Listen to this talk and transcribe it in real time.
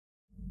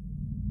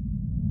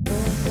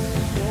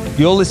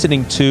You're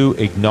listening to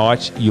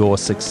Ignite Your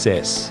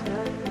Success,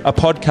 a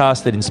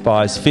podcast that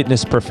inspires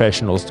fitness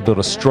professionals to build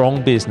a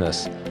strong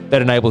business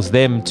that enables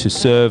them to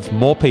serve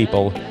more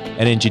people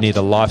and engineer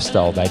the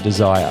lifestyle they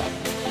desire.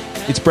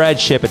 It's Brad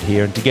Shepherd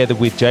here, and together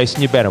with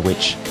Jason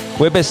Ubanowicz,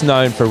 we're best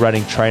known for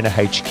running Trainer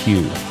HQ,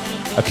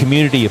 a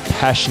community of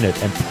passionate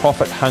and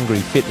profit-hungry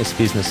fitness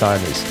business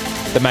owners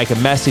that make a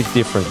massive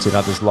difference in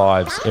others'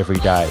 lives every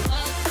day.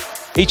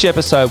 Each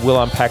episode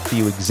will unpack for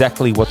you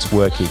exactly what's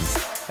working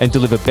and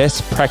deliver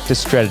best practice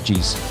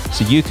strategies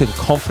so you can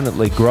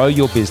confidently grow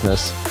your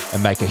business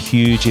and make a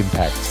huge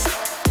impact.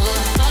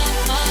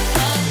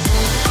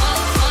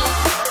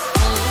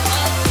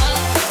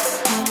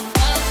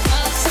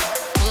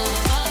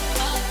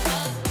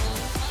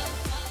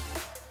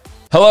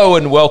 Hello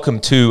and welcome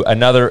to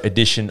another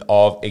edition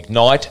of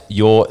Ignite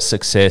Your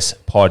Success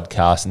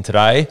podcast. And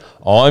today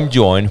I'm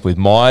joined with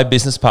my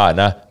business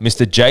partner,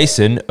 Mr.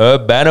 Jason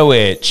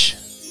Ubanowicz.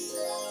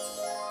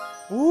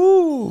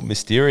 Ooh,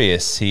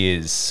 mysterious he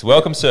is.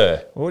 Welcome,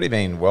 sir. What do you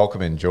mean,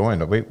 welcome and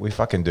joined? We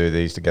fucking do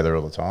these together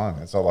all the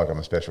time. It's not like I'm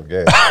a special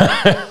guest.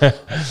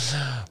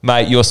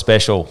 Mate, you're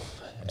special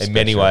in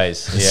many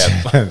ways.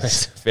 Yeah,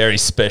 very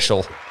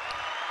special.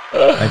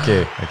 Thank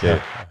you. Thank you.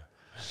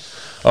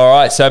 All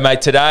right, so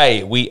mate,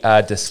 today we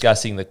are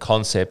discussing the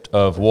concept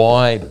of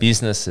why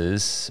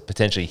businesses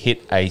potentially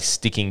hit a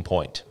sticking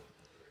point.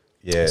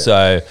 Yeah.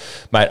 So,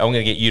 mate, I'm going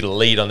to get you to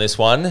lead on this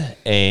one,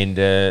 and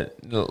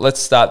let's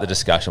start the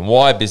discussion.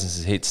 Why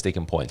businesses hit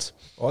sticking points?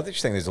 Well, I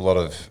just think there's a lot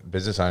of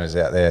business owners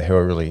out there who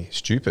are really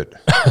stupid.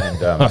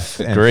 And, I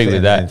agree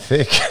with that. And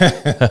thick.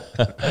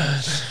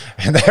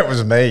 And that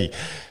was me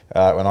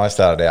when I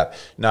started out.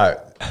 No,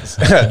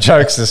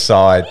 jokes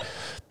aside,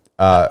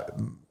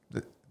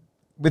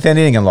 with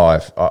anything in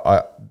life,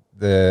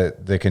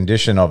 the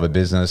condition of a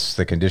business,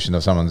 the condition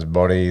of someone's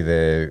body,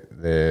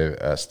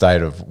 their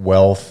state of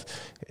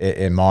wealth,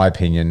 in my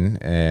opinion,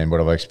 and what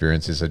I've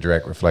experienced, is a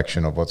direct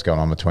reflection of what's going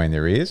on between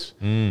their ears.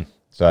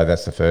 So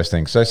that's the first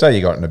thing. So say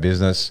you got into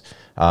business,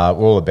 with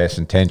all the best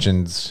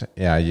intentions,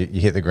 you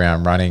hit the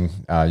ground running,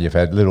 you've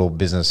had little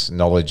business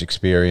knowledge,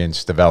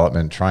 experience,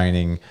 development,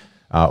 training,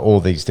 all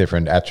these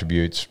different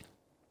attributes.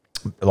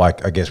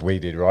 Like I guess we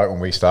did, right? When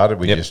we started,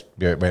 we just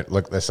went,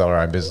 look, let's start our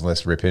own business,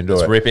 let's rip into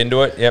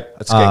it. Yep,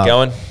 let's get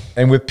going.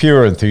 And with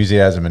pure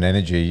enthusiasm and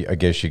energy, I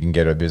guess you can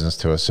get a business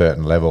to a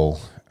certain level.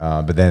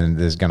 But then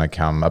there's going to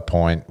come a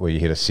point where you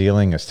hit a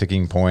ceiling, a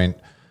sticking point.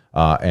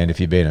 And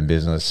if you've been in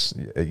business,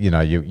 you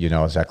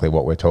know exactly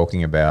what we're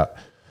talking about.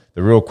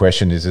 The real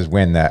question is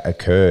when that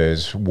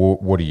occurs,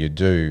 what do you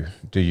do?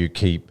 Do you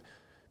keep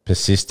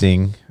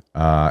persisting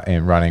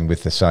and running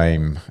with the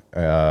same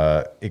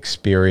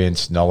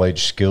experience,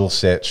 knowledge, skill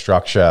set,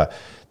 structure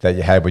that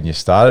you had when you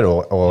started,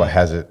 or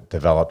has it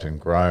developed and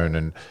grown?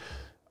 And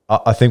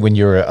I think when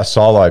you're a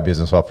solo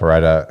business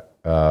operator,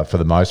 for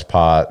the most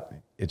part,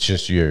 it's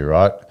just you,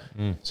 right?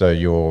 So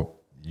you're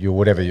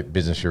whatever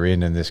business you're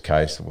in this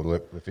case,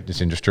 the fitness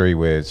industry,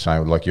 where it's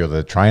saying like you're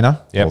the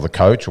trainer or the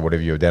coach or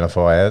whatever you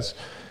identify as.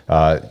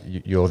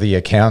 You're the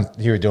account.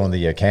 You're doing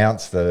the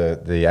accounts,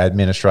 the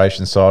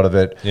administration side of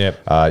it.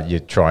 You're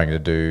trying to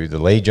do the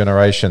lead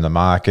generation, the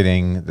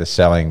marketing, the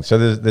selling.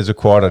 So there's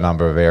quite a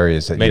number of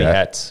areas that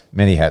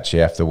many hats you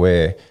have to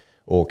wear,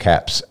 or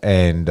caps.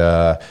 And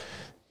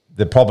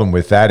the problem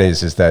with that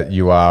is that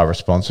you are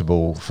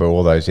responsible for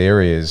all those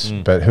areas,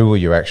 but who are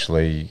you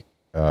actually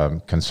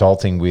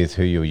consulting with?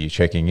 Who are you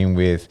checking in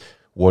with?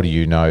 What do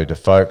you know to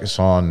focus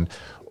on?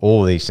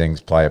 All these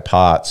things play a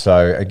part.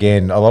 So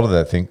again, a lot of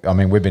the thing, I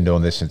mean, we've been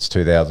doing this since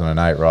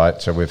 2008,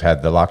 right? So we've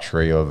had the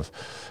luxury of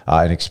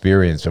an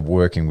experience of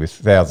working with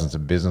thousands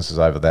of businesses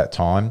over that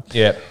time.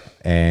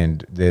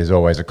 And there's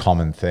always a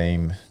common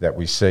theme that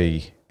we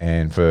see.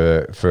 And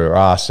for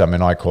us, I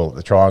mean, I call it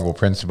the triangle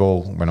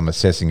principle. When I'm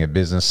assessing a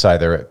business, say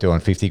they're doing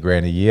 50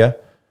 grand a year,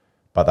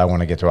 but they want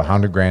to get to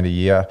 100 grand a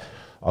year,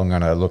 I'm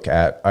going to look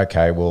at,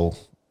 okay, well,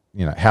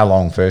 how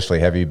long, firstly,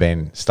 have you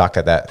been stuck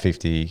at that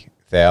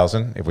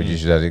 50,000, if we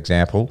use that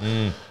example?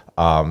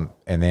 And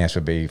the answer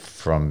would be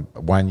from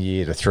 1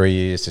 year to 3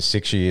 years to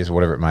 6 years,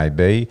 whatever it may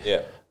be.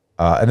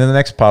 And then the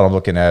next part I'm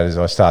looking at is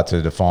I start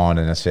to define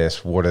and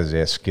assess what is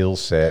their skill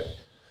set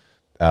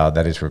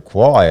that is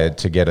required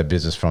to get a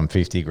business from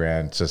 50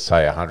 grand to,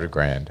 say, 100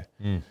 grand,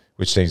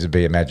 which seems to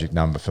be a magic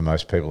number for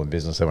most people in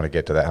business. They want to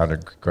get to that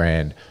 100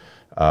 grand.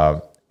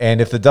 And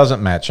if it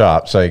doesn't match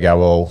up, so you go,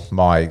 well,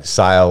 my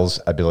sales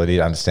ability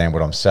to understand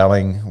what I'm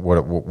selling,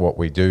 what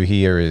we do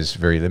here is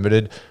very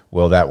limited.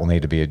 Well, that will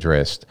need to be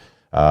addressed.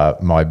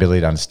 My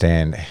ability to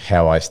understand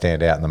how I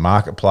stand out in the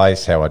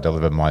marketplace, how I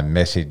deliver my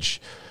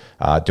message.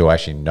 Do I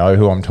actually know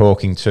who I'm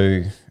talking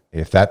to?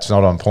 If that's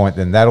not on point,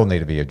 then that'll need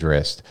to be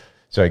addressed.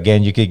 So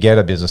again, you could get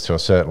a business to a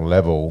certain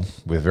level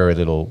with very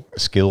little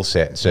skill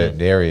set in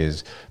certain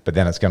areas, but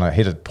then it's going to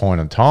hit a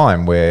point in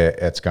time where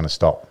it's going to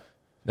stop.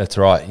 That's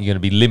right. You're going to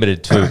be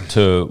limited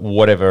to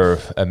whatever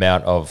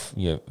amount of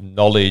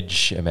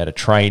knowledge, amount of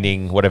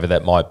training, whatever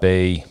that might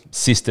be,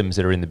 systems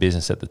that are in the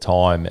business at the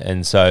time.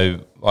 And so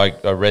I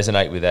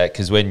resonate with that,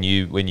 because when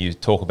you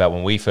talk about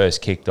when we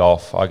first kicked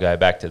off, I go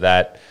back to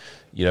that.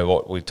 you know,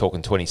 what we're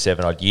talking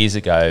 27 odd years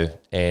ago.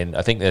 And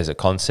I think there's a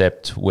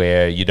concept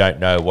where you don't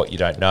know what you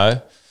don't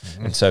know.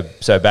 Mm-hmm. And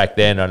so back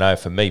then, I know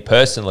for me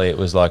personally, it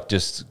was like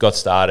just got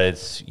started,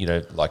 you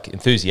know, like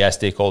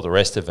enthusiastic, all the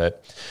rest of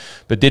it,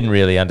 but didn't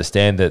really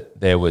understand that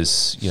there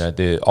was, you know,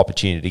 the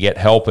opportunity to get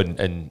help.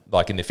 And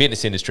like in the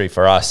fitness industry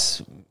for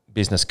us,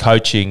 business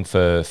coaching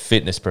for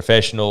fitness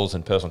professionals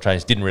and personal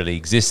trainers didn't really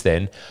exist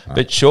then. Right.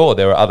 But sure,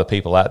 there were other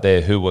people out there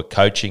who were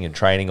coaching and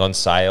training on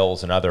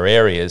sales and other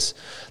areas.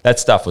 That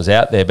stuff was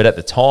out there. But at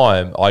the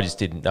time, I just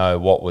didn't know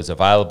what was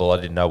available.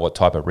 I didn't know what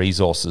type of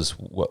resources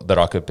that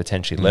I could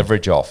potentially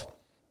leverage off.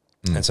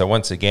 And so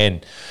once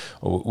again,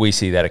 we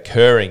see that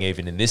occurring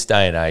even in this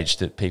day and age,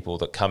 that people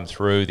that come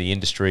through the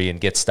industry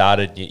and get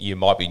started, you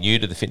might be new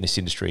to the fitness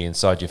industry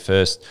inside your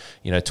first,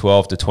 you know,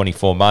 12 to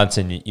 24 months,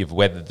 and you've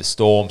weathered the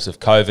storms of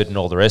COVID and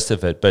all the rest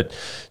of it, but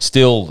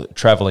still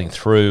traveling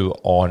through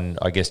on,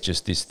 I guess,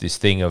 just this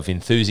thing of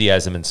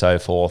enthusiasm and so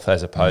forth,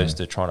 as opposed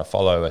to trying to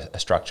follow a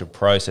structured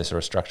process or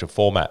a structured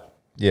format.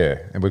 Yeah,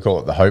 and we call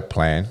it the hope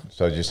plan.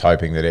 So just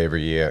hoping that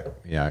every year,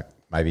 you know,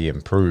 maybe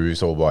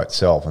improves all by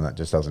itself, and that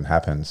just doesn't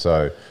happen.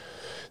 So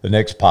the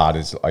next part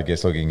is, I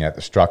guess, looking at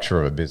the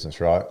structure of a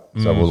business, right?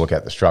 So we'll look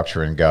at the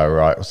structure and go,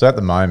 right, so at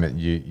the moment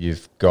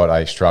you've got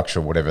a structure,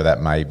 whatever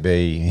that may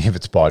be, if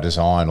it's by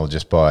design or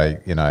just by,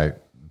 you know,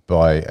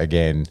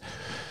 again,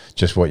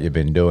 just what you've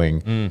been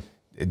doing.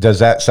 Does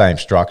that same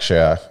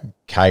structure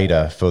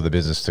cater for the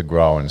business to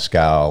grow and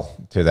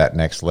scale to that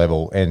next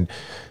level? And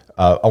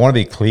I want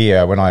to be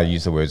clear, when I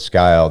use the word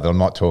scale, that I'm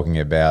not talking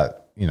about,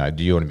 you know,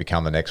 do you want to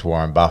become the next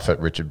Warren Buffett,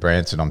 Richard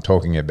Branson? I'm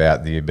talking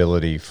about the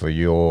ability for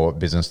your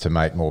business to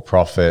make more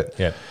profit,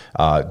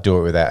 do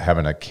it without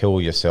having to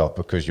kill yourself,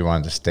 because you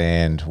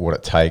understand what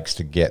it takes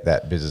to get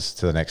that business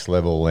to the next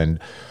level. And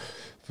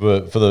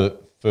for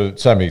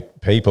so many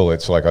people,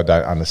 it's like, I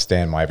don't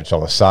understand my average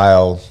dollar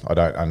sale. I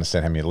don't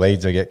understand how many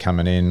leads I get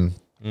coming in.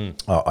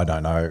 I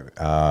don't know.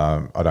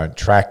 I don't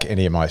track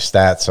any of my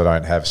stats. I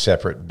don't have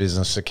separate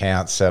business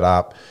accounts set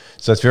up.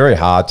 So it's very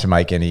hard to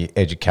make any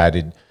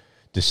educated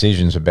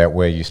decisions about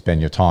where you spend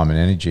your time and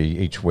energy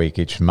each week,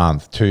 each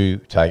month, to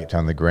take it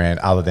to the grand,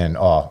 other than,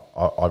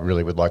 I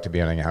really would like to be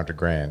earning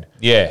 $100,000.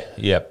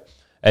 Yeah.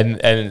 And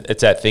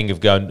it's that thing of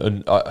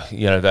going,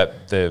 you know,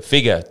 that the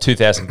figure,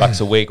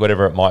 $2,000 a week,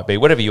 whatever it might be,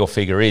 whatever your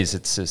figure is,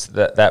 it's just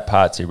that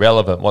part's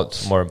irrelevant.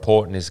 What's more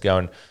important is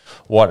going,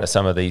 what are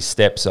some of these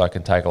steps I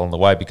can take along the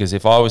way? Because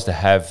if I was to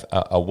have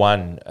a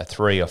 1, a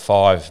 3, a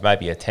 5,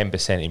 maybe a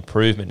 10%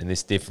 improvement in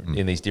these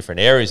different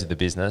areas of the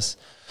business,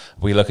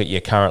 we look at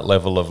your current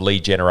level of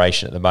lead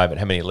generation at the moment,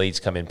 how many leads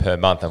come in per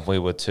month, and if we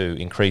were to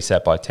increase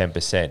that by 10%,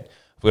 if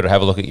we were to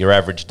have a look at your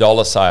average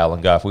dollar sale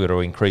and go, if we were to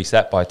increase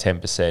that by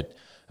 10%,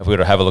 if we were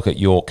to have a look at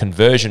your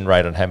conversion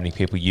rate on how many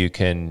people you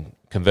can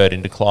convert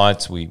into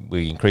clients, we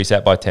increase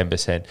that by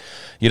 10%.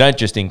 You don't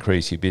just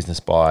increase your business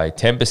by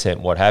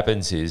 10%. What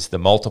happens is the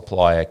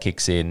multiplier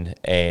kicks in,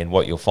 and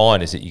what you'll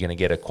find is that you're going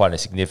to get quite a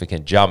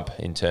significant jump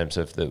in terms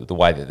of the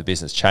way that the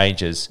business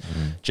changes,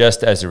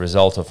 just as a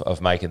result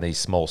of making these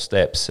small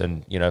steps.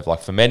 And, you know, like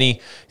for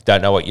many,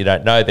 don't know what you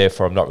don't know,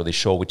 therefore I'm not really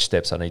sure which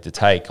steps I need to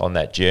take on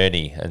that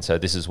journey. And so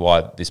this is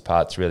why this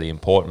part's really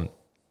important.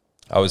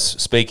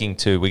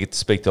 we get to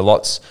speak to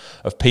lots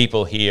of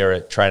people here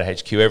at Trainer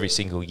HQ every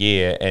single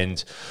year,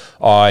 and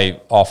I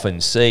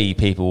often see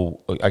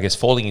people, I guess,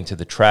 falling into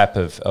the trap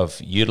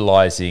of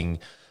utilising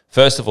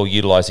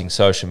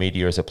social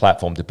media as a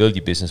platform to build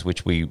your business,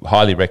 which we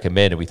highly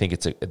recommend, and we think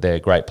they're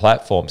great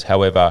platforms.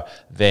 However,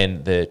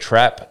 then the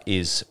trap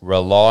is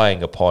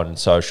relying upon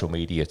social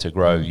media to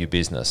grow your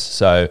business.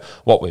 So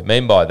what we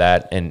mean by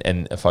that,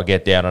 and if I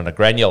get down on a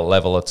granular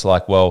level, it's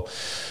like, well,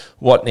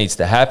 what needs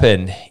to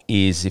happen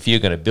is if you're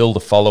going to build a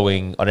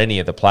following on any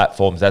of the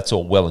platforms, that's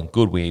all well and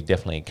good. We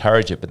definitely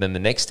encourage it. But then the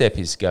next step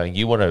is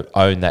you want to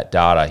own that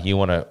data. You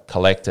want to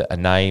collect a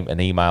name, an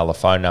email, a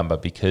phone number,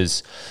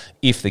 because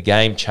if the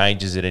game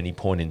changes at any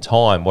point in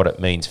time, what it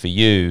means for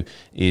you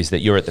is that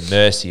you're at the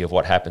mercy of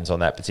what happens on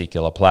that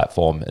particular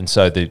platform. And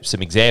so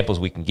some examples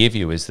we can give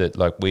you is that,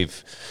 like,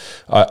 we've,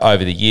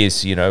 over the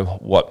years,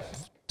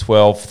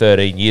 12,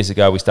 13 years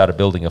ago, we started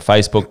building a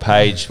Facebook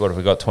page. What have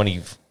we got,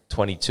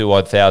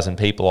 22,000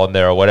 people on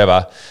there or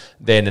whatever.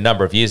 Then a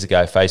number of years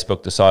ago,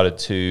 Facebook decided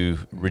to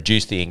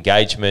reduce the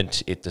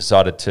engagement. It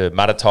decided to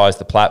monetize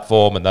the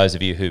platform. And those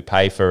of you who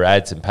pay for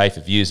ads and pay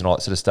for views and all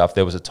that sort of stuff,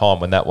 there was a time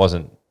when that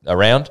wasn't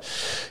around.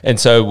 And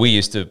so we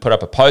used to put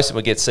up a post and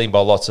we'd get seen by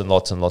lots and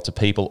lots and lots of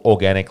people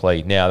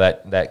organically. Now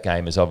that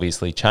game has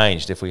obviously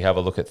changed. If we have a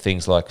look at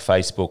things like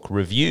Facebook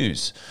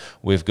reviews,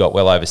 we've got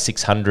well over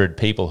 600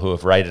 people who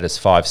have rated us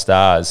 5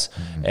 stars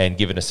and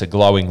given us a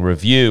glowing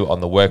review on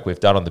the work we've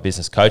done on the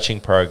business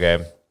coaching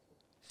program.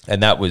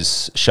 And that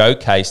was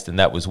showcased and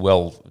that was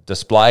well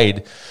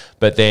displayed.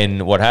 But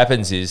then what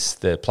happens is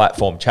the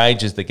platform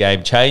changes, the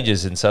game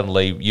changes, and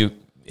suddenly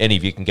any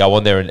of you can go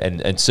on there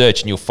and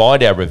search, and you'll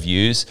find our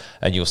reviews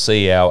and you'll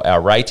see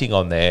our rating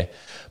on there.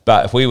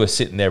 But if we were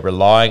sitting there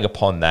relying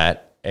upon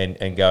that and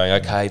going,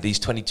 okay, these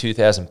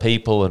 22,000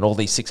 people and all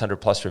these 600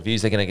 plus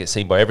reviews, they're going to get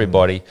seen by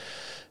everybody.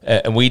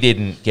 And we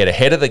didn't get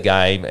ahead of the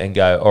game and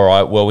go, all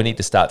right, well, we need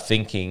to start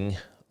thinking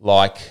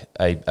like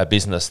a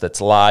business that's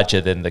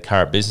larger than the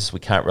current business. We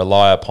can't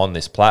rely upon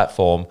this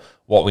platform.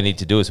 What we need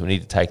to do is we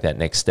need to take that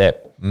next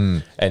step.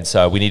 And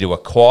so we need to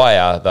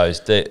acquire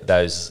those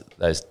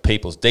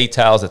people's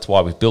details. That's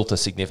why we've built a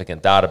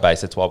significant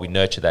database. That's why we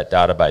nurture that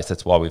database.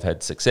 That's why we've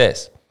had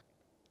success.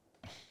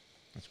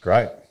 That's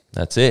great.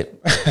 That's it.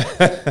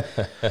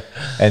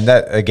 And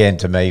that, again,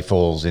 to me,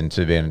 falls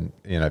into being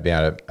able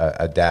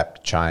to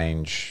adapt,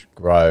 change,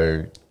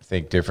 grow,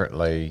 think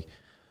differently,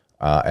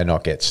 and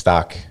not get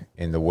stuck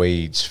in the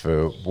weeds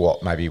for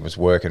what maybe was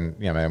working.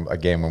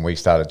 Again, when we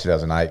started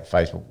 2008,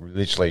 Facebook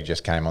literally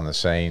just came on the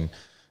scene,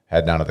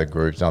 had none of the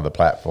groups, none of the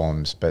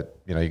platforms, but,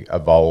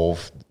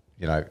 evolve,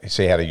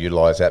 see how to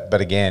utilize that.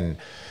 But again,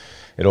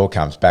 it all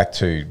comes back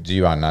to, do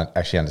you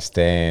actually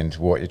understand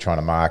what you're trying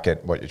to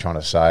market, what you're trying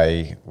to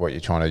say, what you're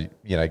trying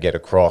to, get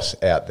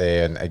across out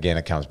there? And again,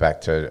 it comes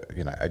back to,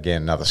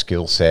 again, another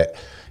skill set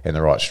and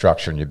the right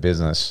structure in your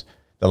business.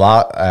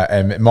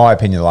 And in my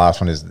opinion, the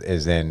last one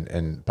is then,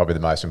 and probably the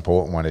most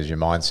important one, is your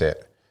mindset.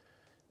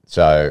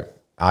 So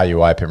are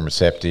you open,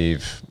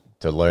 receptive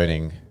to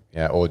learning,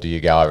 or do you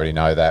go, I already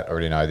know that,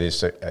 already know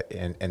this,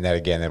 and that,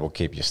 again, that will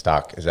keep you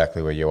stuck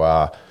exactly where you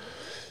are.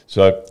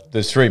 So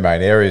there's three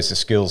main areas: the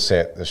skill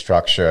set, the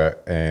structure,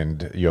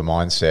 and your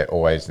mindset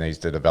always needs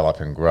to develop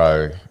and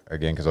grow.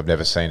 Again, because I've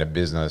never seen a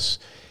business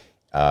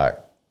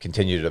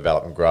continue to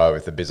develop and grow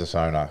if the business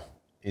owner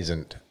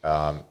isn't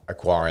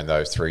acquiring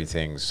those three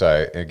things.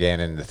 So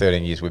again, in the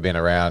 13 years we've been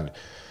around,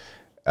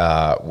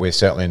 we're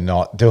certainly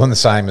not doing the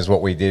same as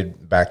what we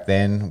did back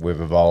then.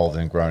 We've evolved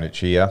and grown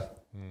each year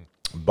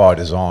by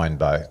design,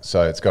 though.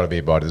 So it's got to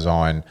be by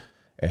design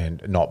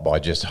and not by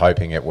just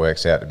hoping it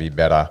works out to be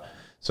better.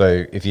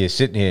 So if you're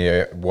sitting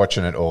here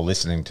watching it or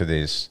listening to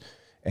this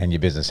and your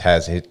business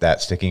has hit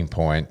that sticking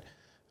point,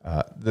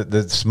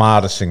 the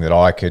smartest thing that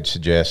I could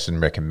suggest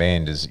and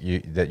recommend is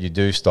that you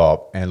do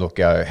stop and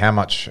go, how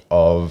much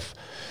of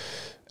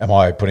am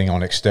I putting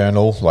on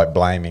external, like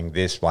blaming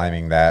this,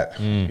 blaming that?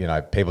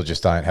 People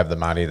just don't have the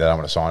money, they don't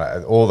want to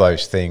sign it. All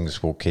those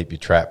things will keep you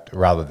trapped,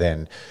 rather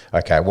than,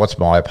 okay, what's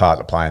my part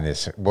to play in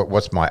this?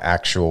 What's my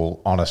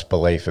actual honest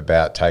belief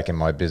about taking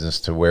my business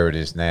to where it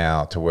is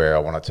now, to where I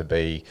want it to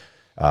be?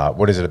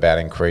 What is it about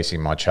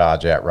increasing my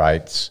charge out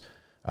rates?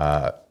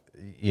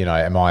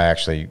 Am I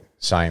actually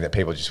saying that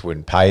people just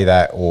wouldn't pay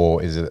that,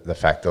 or is it the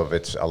fact of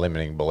it's a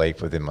limiting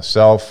belief within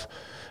myself?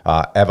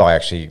 Have I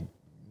actually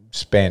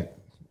spent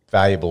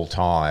valuable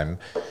time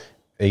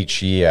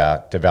each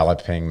year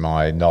developing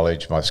my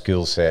knowledge, my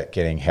skill set,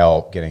 getting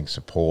help, getting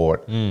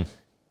support?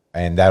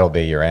 And that'll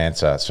be your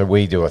answer. So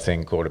we do a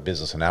thing called a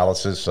business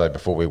analysis. So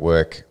before we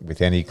work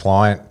with any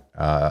client,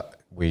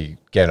 we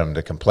get them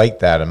to complete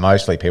that, and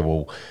mostly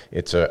people,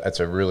 it's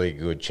a really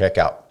good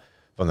checkup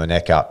from the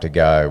neck up to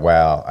go,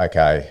 wow,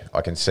 okay,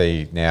 I can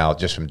see now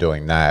just from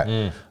doing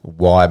that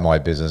why my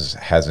business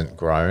hasn't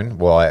grown,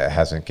 why it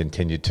hasn't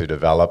continued to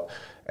develop,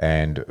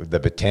 and the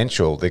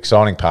potential. The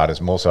exciting part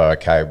is more so,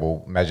 okay,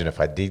 well, imagine if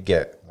I did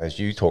get, as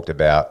you talked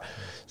about,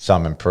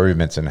 some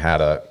improvements in how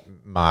to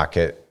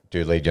market,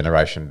 do lead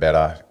generation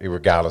better,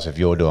 regardless if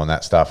you're doing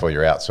that stuff or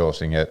you're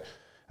outsourcing it.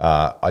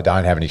 I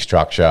don't have any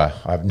structure.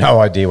 I have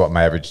no idea what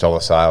my average dollar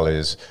sale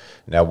is.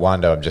 No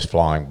wonder I'm just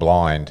flying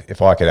blind.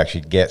 If I could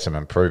actually get some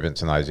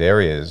improvements in those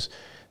areas,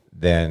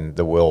 then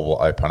the world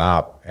will open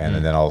up,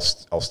 and then I'll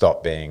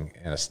stop being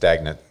in a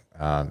stagnant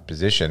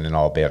position, and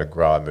I'll be able to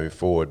grow and move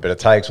forward. But it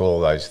takes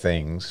all those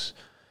things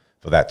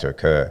for that to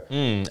occur.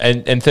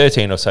 And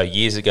 13 or so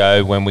years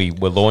ago, when we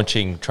were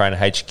launching Trainer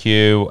HQ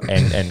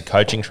and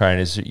coaching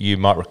trainers, you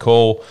might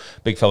recall,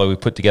 big fella, we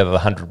put together the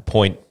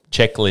 100-point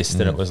checklist,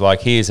 and it was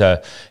like, here's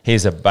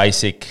a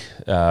basic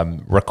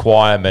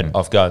requirement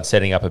of going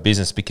setting up a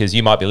business, because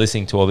you might be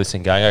listening to all this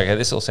and going, okay,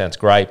 this all sounds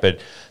great, but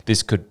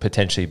this could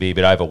potentially be a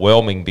bit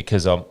overwhelming,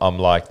 because I'm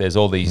like, there's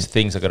all these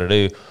things I've got to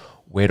do.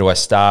 Where do I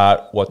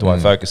start? What do I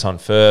focus on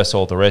first?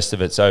 All the rest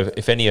of it. So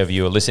if any of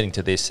you are listening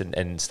to this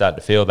and start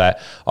to feel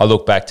that, I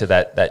look back to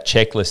that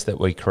checklist that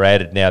we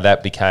created. Now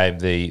that became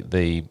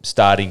the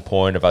starting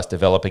point of us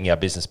developing our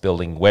business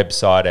building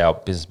website, our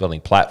business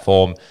building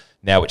platform,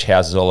 now which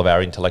houses all of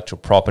our intellectual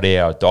property,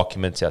 our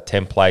documents, our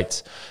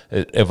templates.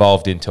 It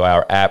evolved into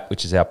our app,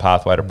 which is our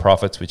Pathway to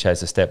Profits, which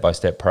has a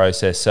step-by-step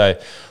process. So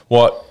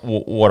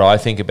what I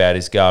think about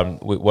is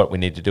what we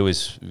need to do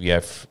is,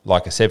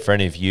 like I said, for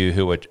any of you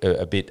who are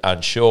a bit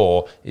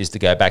unsure, is to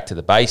go back to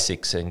the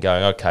basics and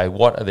going, okay,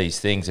 what are these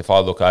things? If I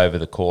look over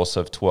the course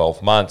of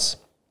 12 months,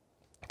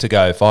 to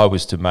go, if I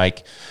was to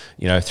make,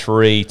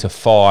 3 to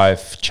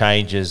 5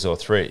 changes, or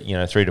 3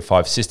 to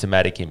 5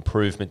 systematic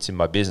improvements in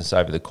my business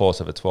over the course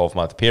of a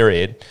 12-month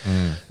period,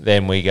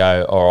 then we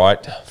go, all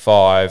right,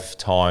 5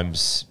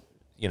 times,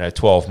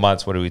 12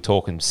 months, what are we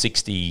talking?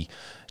 60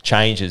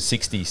 changes,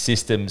 60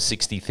 systems,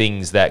 60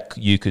 things that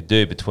you could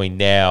do between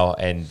now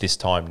and this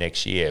time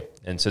next year.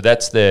 And so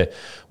that's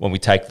when we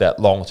take that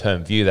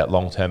long-term view, that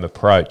long-term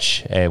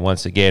approach. And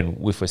once again,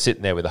 if we're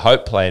sitting there with a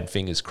hope plan,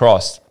 fingers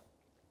crossed,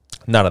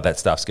 None of that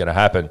stuff's going to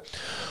happen.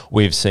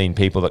 We've seen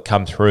people that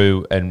come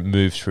through and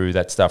move through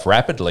that stuff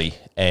rapidly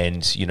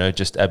and, you know,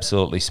 just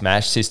absolutely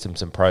smash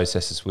systems and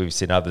processes. We've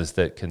seen others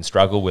that can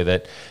struggle with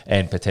it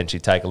and potentially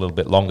take a little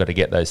bit longer to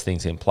get those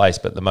things in place.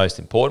 But the most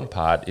important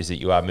part is that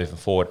you are moving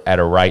forward at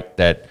a rate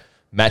that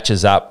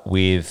matches up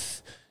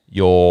with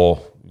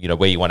your, you know,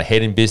 where you want to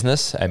head in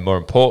business. And more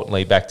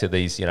importantly, back to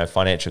these, you know,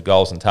 financial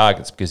goals and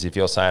targets, because if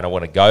you're saying I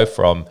want to go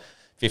from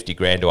 50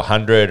 grand to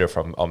 100, or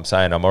from I'm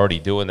saying I'm already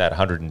doing that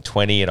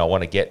 120 and I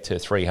want to get to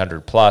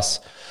 300 plus,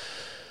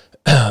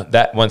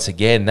 that once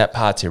again, that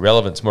part's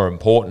irrelevant. It's more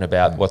important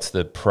about what's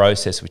the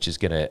process which is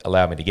going to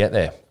allow me to get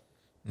there.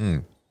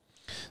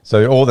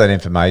 So all that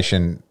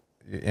information,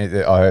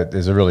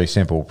 there's a really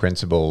simple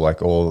principle,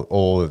 like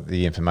all of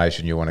the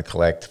information you want to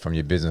collect from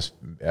your business,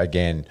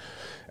 again,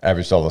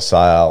 average dollar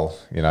sale,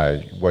 you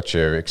know, what's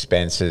your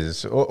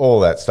expenses, all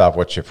that stuff,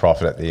 what's your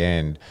profit at the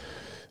end,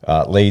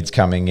 leads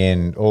coming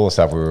in, all the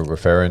stuff we were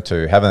referring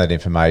to, having that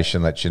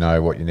information lets you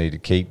know what you need to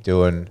keep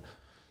doing.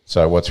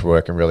 So what's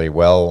working really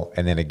well.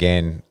 And then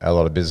again, a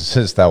lot of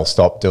businesses, they'll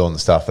stop doing the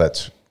stuff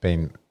that's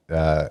been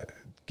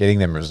getting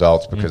them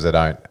results because they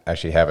don't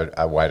actually have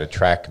a way to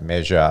track,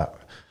 measure,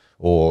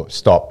 or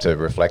stop to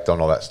reflect on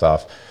all that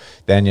stuff.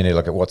 Then you need to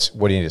look at what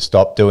do you need to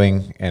stop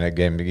doing. And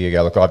again, you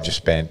go, look, I've just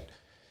spent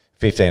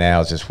 15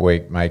 hours this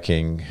week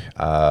making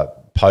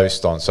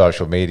posts on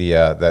social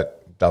media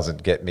that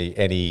doesn't get me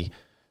any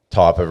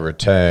type of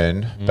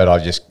return, but I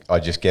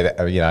just get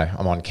it, you know,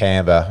 I'm on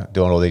Canva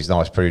doing all these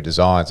nice pretty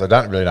designs. I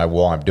don't really know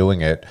why I'm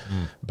doing it,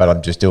 but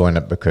I'm just doing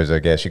it because I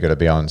guess you've got to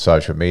be on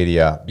social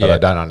media, but I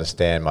don't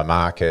understand my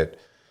market,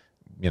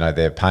 you know,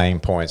 their pain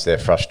points, their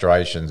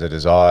frustrations, their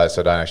desires.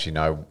 So I don't actually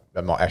know,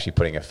 I'm not actually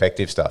putting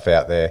effective stuff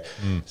out there.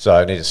 So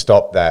I need to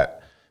stop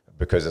that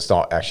because it's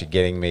not actually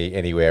getting me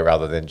anywhere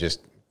other than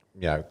just,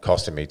 you know,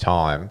 costing me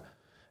time.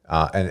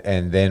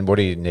 And then what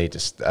do you need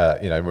to,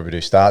 you know, when we do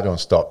start doing,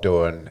 stop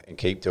doing, and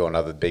keep doing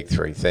other big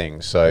three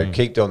things. So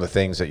keep doing the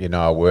things that you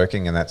know are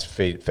working, and that's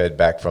fed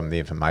back from the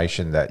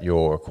information that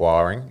you're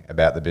acquiring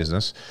about the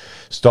business.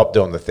 Stop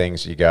doing the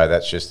things you go,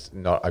 that's just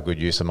not a good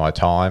use of my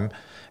time,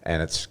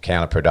 and it's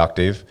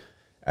counterproductive.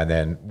 And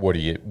then what do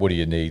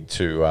you need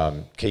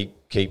to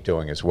keep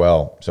doing as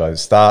well? So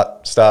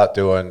start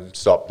doing,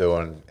 stop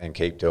doing, and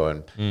keep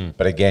doing.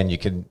 But again, you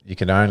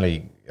can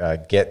only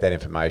get that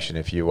information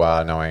if you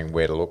are knowing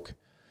where to look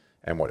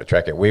and what to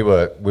track it. We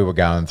were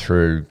going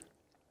through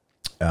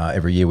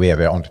every year we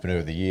have our Entrepreneur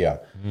of the Year,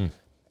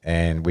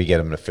 and we get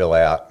them to fill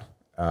out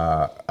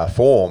a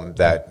form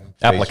that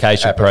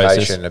application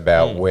process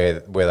about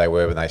where they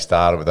were when they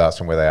started with us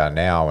and where they are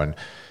now. And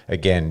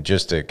again,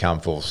 just to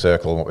come full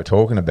circle on what we're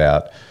talking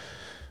about,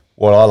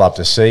 what I love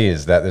to see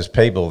is that there's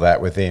people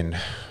that within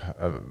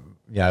you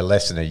know,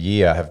 less than a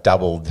year have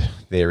doubled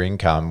their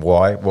income.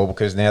 Why? Well,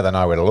 because now they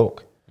know where to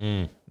look.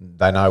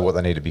 They know what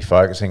they need to be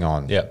focusing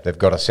on. They've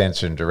got a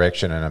sense and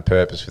direction and a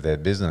purpose for their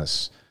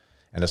business.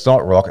 And it's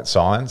not rocket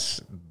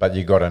science, but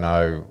you got to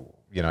know,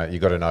 you know, you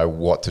got to know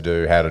what to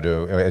do, how to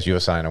do, as you were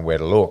saying, and where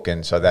to look.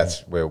 And so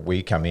that's where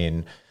we come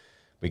in.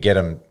 We get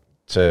them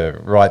to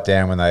write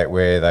down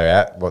where they're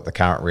at, what the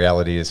current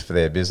reality is for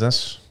their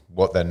business,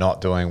 what they're not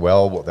doing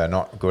well, what they're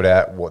not good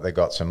at, what they've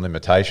got some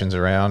limitations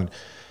around.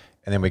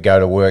 And then we go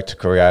to work to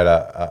create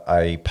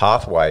a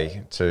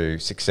pathway to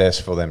success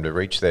for them to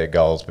reach their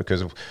goals.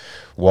 Because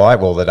why?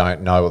 Well, they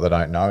don't know what they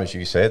don't know, as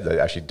you said. They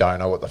actually don't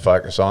know what to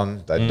focus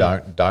on. They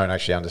don't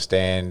actually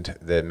understand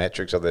the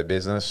metrics of their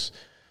business.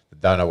 They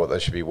don't know what they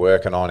should be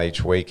working on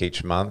each week,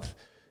 each month.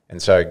 And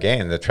so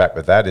again, the trap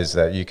with that is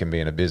that you can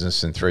be in a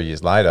business and 3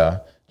 years later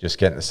just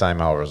getting the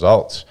same old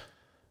results.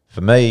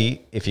 For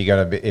me, if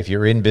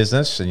you're in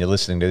business and you're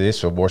listening to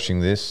this or watching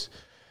this,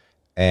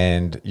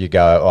 and you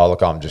go, oh,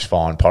 look, I'm just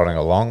fine plodding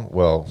along,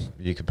 well,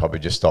 you could probably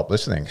just stop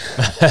listening.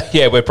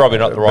 Yeah, we're probably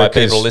not the right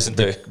people to listen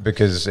to.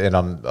 Because, and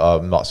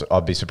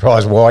I'd be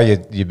surprised why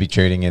you'd be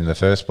tuning in the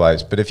first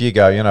place. But if you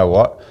go, you know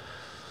what,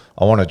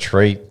 I want to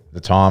treat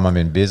the time I'm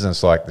in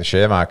business like the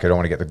share market, I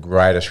want to get the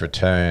greatest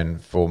return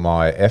for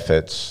my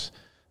efforts,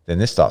 then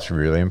this stuff's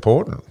really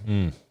important.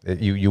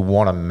 You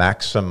want to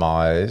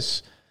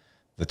maximize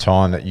the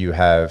time that you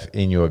have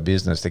in your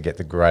business to get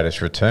the greatest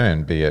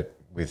return, be it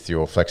with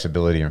your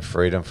flexibility and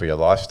freedom for your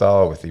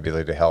lifestyle, with the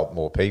ability to help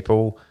more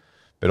people,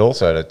 but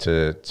also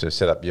to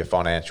set up your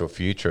financial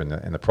future and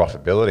the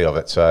profitability of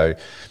it. So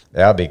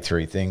our big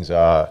three things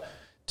are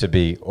to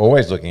be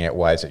always looking at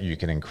ways that you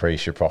can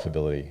increase your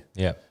profitability.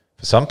 Yeah.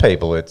 For some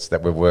people, it's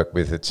that we've worked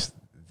with, it's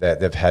that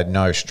they've had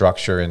no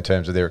structure in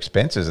terms of their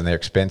expenses, and their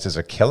expenses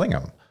are killing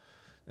them.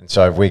 And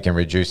so if we can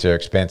reduce their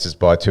expenses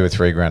by $2 or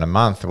 $3 grand a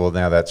month, well,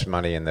 now that's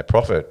money in their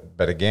profit.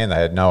 But again, they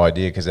had no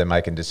idea because they're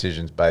making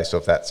decisions based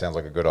off that sounds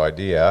like a good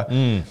idea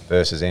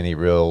versus any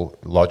real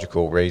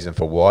logical reason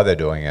for why they're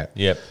doing it.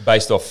 Yeah,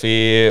 based off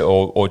fear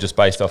or just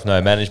based off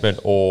no management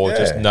or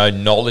just no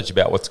knowledge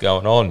about what's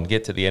going on.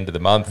 Get to the end of the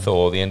month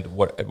or the end of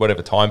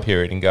whatever time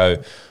period and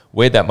go,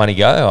 where'd that money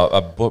go?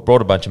 I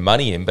brought a bunch of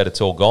money in, but it's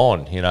all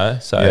gone, you know?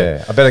 So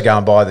yeah, I better go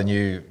and buy the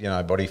new,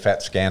 body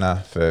fat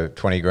scanner for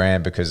 20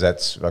 grand because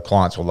our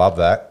clients will love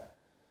that.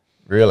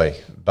 really.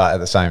 But at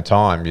the same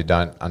time, you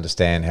don't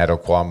understand how to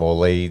acquire more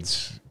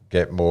leads,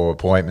 get more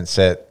appointments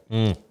set,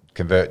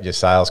 convert your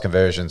sales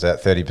conversions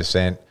at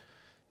 30%.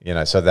 You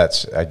know, so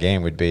that's,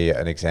 again, would be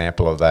an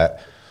example of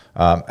that.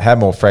 Have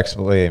more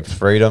flexibility and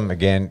freedom.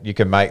 Again, you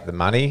can make the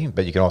money,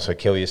 but you can also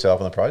kill yourself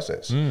in the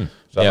process.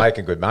 So I'm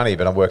making good money,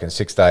 but I'm working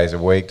 6 days a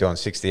week doing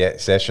 68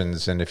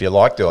 sessions. And if you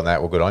like doing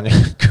that, well, good on you.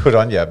 Good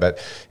on you. But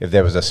if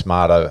there was a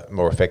smarter,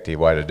 more effective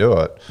way to do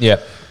it,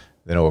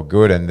 then all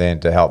good. And then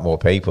to help more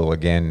people,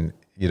 again,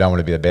 you don't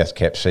want to be the best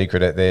kept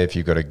secret out there. If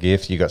you've got a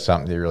gift, you've got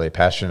something you're really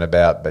passionate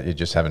about, but you're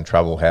just having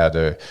trouble how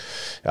to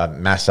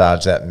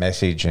massage that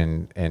message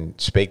and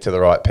speak to the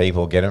right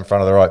people, get in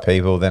front of the right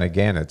people, then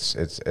again, it's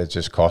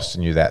just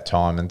costing you that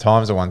time. And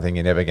time's the one thing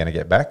you're never going to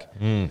get back.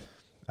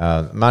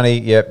 Money,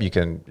 yep, you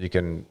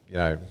can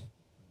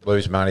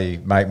lose money,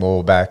 make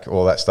more back,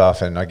 all that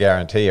stuff. And I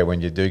guarantee you, when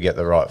you do get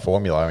the right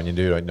formula and you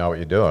do know what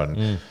you're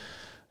doing,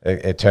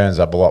 it turns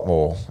up a lot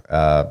more.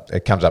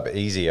 It comes up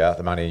easier.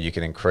 The money you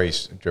can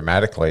increase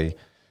dramatically.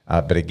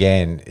 But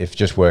again, if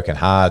just working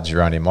hard's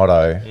your only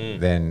motto,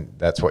 then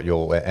that's what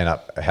you'll end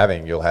up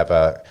having. You'll have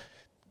a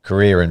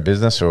career in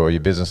business, or your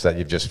business that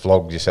you've just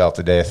flogged yourself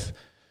to death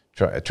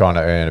trying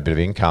to earn a bit of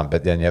income.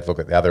 But then you have to look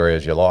at the other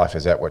areas of your life.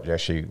 Is that what you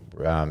actually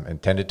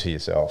intended to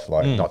yourself?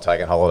 Like not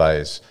taking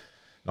holidays,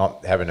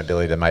 not having the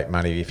ability to make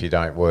money if you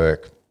don't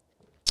work.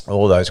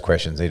 All those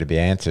questions need to be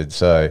answered.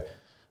 So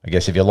I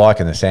guess if you're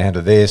liking the sound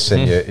of this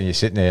and you're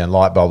sitting there and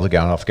light bulbs are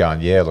going off going,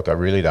 yeah, look, I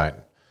really don't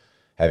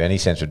have any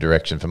sense of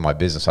direction for my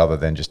business other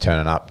than just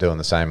turning up, doing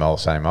the same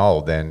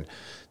old, then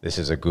this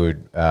is a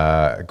good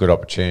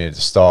opportunity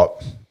to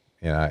stop,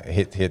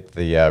 hit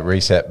the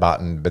reset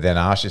button, but then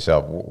ask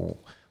yourself,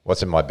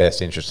 what's in my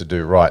best interest to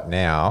do right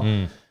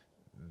now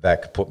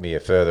that could put me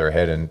further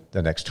ahead in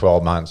the next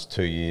 12 months,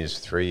 2 years,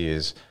 3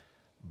 years.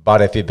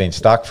 But if you've been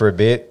stuck for a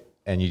bit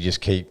and you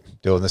just keep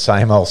doing the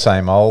same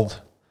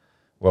old,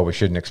 well, we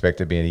shouldn't expect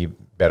to be any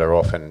better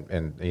off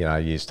in a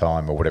year's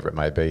time or whatever it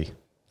may be.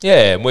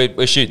 Yeah, and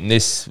we're shooting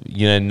this,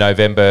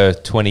 November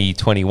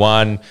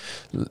 2021.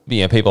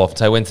 People often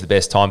say, when's the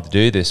best time to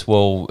do this?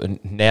 Well,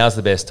 now's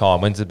the best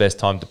time. When's the best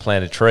time to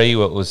plant a tree?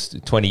 Well, it was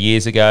 20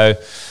 years ago.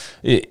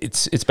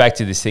 It's back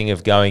to this thing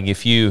of going,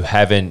 if you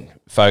haven't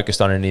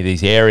focused on any of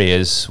these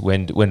areas,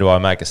 when do I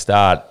make a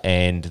start?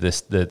 And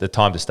the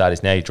time to start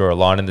is now. You draw a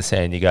line in the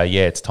sand, you go,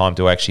 yeah, it's time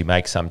to actually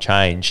make some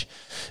change.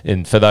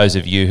 And for those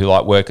of you who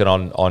like working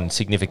on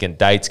significant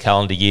dates,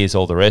 calendar years,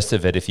 all the rest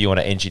of it, if you want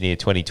to engineer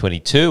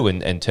 2022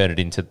 and turn it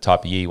into the type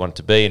of year you want it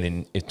to be,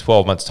 and in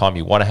 12 months' time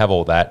you want to have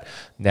all that,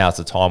 now's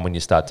the time when you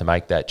start to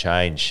make that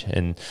change.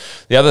 And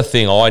the other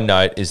thing I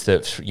note is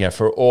that,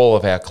 for all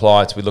of our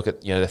clients, we look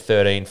at, the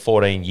 13,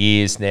 14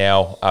 years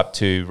now up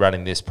to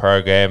running this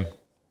program.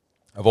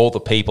 Of all the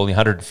people,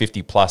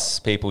 150 plus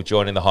people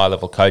joining the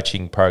high-level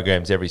coaching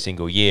programs every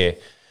single year,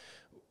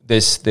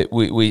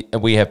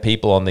 we have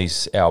people on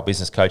our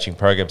business coaching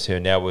programs who are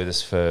now with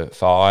us for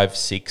 5,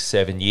 6,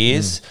 7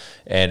 years,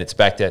 and it's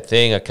back to that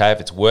thing. Okay,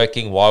 if it's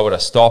working, why would I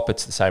stop?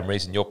 It's the same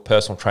reason your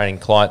personal training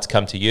clients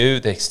come to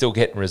you. They're still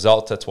getting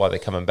results. That's why they're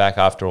coming back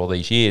after all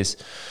these years.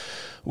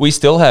 We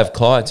still have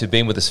clients who've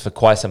been with us for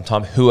quite some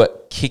time who are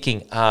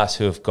kicking ass,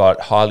 who have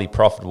got highly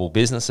profitable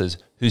businesses,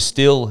 who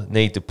still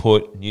need to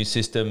put new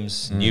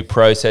systems, new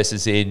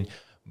processes in,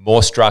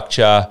 more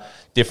structure,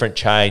 different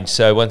change.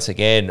 So once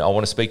again, I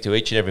want to speak to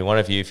each and every one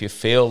of you. If you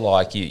feel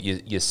like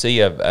you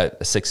see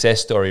a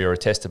success story or a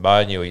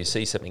testimonial, or you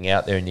see something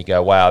out there and you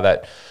go, wow,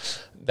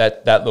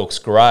 that looks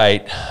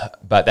great,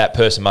 but that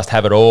person must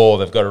have it all.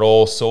 They've got it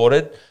all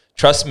sorted.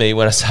 Trust me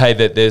when I say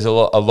that there's a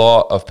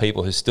lot of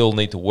people who still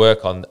need to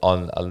work on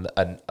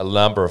a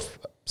number of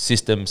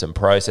systems and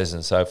processes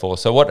and so forth.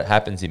 So what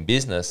happens in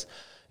business,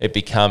 it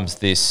becomes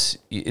this,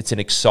 it's an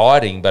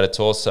exciting, but it's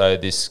also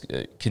this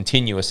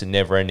continuous and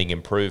never-ending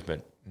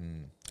improvement.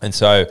 And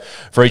so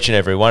for each and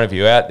every one of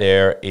you out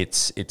there,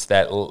 it's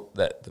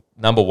that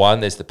number one,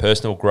 there's the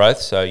personal growth.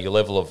 So your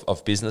level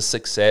of business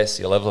success,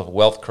 your level of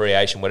wealth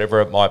creation,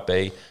 whatever it might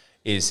be,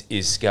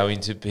 is going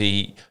to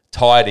be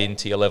tied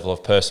into your level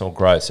of personal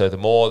growth. So the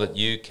more that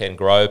you can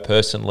grow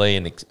personally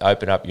and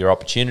open up your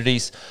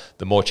opportunities,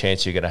 the more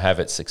chance you're going to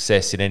have at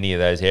success in any of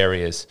those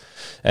areas.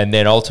 And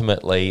then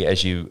ultimately,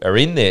 as you are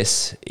in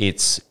this,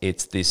 it's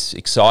this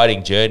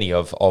exciting journey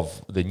of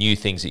the new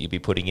things that you'll be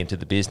putting into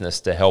the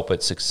business to help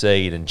it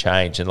succeed and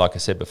change. And like I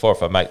said before,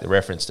 if I make the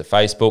reference to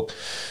Facebook,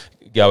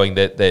 going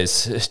that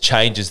there's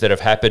changes that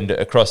have happened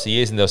across the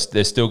years, and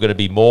there's still going to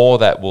be more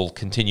that will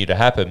continue to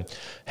happen.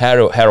 How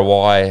do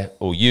I,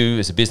 or you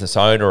as a business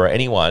owner or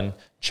anyone,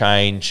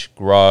 change,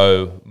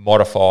 grow,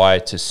 modify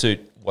to suit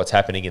what's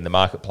happening in the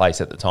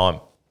marketplace at the time?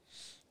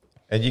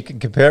 And you can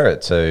compare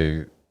it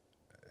to,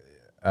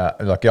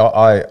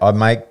 I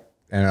make,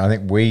 and I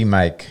think we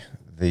make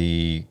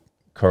the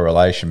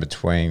correlation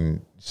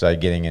between, say,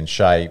 getting in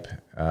shape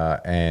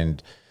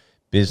and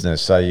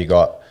business. So you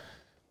got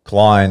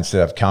clients that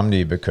have come to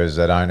you because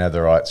they don't have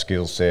the right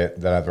skill set,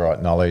 they don't have the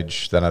right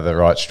knowledge, they don't have the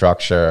right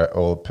structure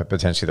or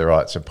potentially the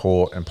right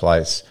support in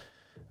place.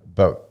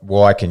 But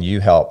why can you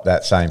help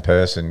that same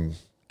person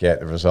get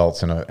the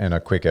results in a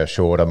quicker,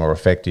 shorter, more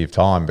effective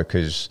time,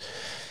 because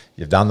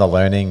you've done the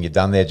learning, you've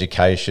done the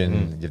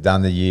education, you've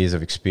done the years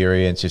of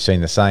experience, you've seen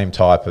the same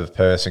type of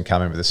person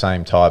come in with the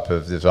same type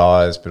of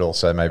desires, but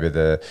also maybe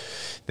their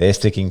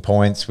sticking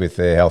points with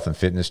their health and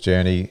fitness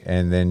journey,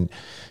 and then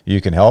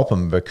you can help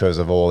them because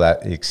of all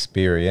that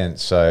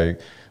experience. So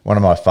one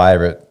of my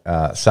favourite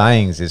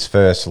sayings is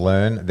first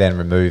learn, then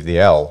remove the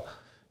L.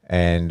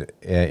 And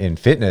in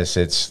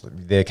fitness,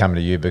 they're coming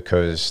to you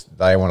because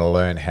they want to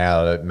learn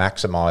how to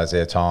maximise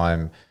their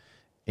time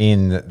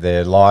in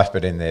their life,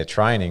 but in their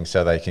training,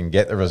 so they can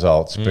get the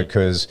results.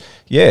 Because,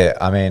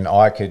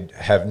 I could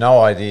have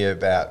no idea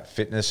about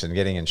fitness and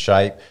getting in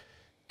shape,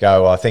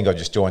 I think I'll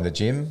just join the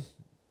gym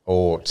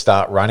or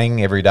start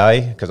running every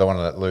day because I want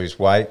to lose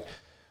weight.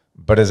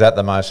 But is that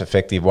the most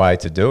effective way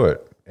to do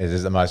it? Is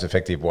this the most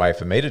effective way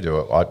for me to do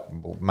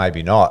it?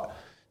 Maybe not.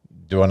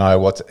 Do I know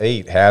what to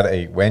eat, how to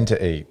eat, when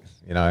to eat,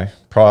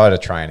 prior to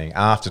training,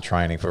 after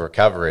training, for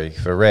recovery,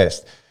 for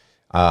rest?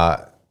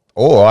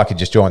 Or I could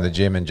just join the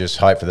gym and just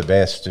hope for the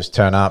best, just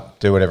turn up,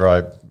 do whatever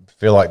I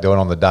feel like doing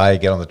on the day,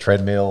 get on the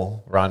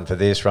treadmill, run for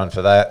this, run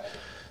for that,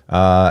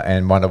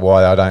 and wonder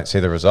why I don't see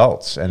the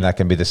results. And that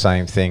can be the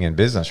same thing in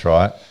business,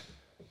 right?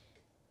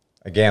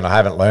 Again, I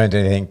haven't learned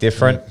anything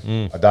different.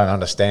 I don't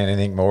understand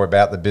anything more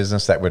about the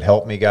business that would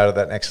help me go to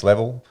that next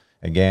level.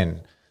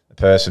 Again, the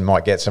person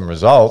might get some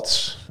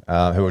results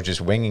who are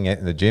just winging it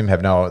in the gym,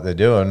 have no idea what they're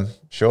doing.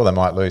 Sure, they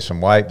might lose some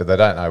weight, but they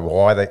don't know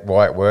why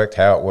it worked,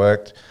 how it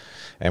worked.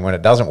 And when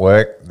it doesn't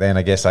work, then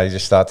I guess they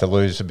just start to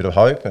lose a bit of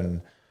hope.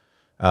 And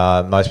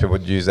most people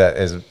would use that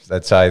as,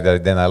 they'd say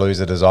that then they lose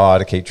the desire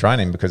to keep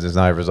training because there's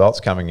no results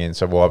coming in.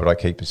 So why would I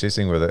keep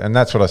persisting with it? And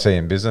that's what I see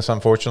in business,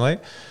 unfortunately.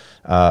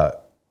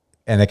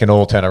 And it can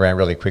all turn around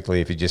really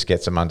quickly if you just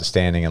get some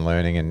understanding and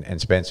learning and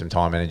spend some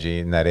time, energy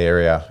in that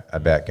area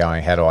about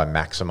going, how do I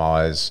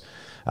maximize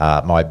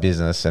my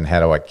business, and how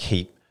do I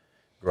keep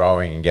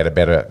growing and get a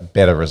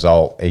better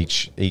result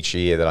each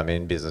year that I'm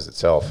in business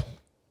itself.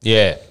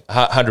 Yeah,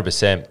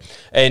 100%.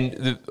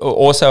 And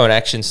also an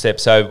action step.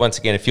 So once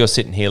again, if you're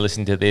sitting here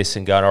listening to this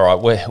and going, all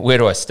right, where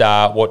do I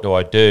start? What do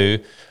I do?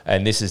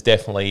 And this is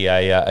definitely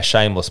a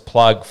shameless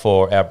plug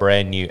for our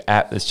brand new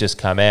app that's just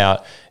come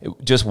out.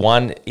 Just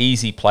one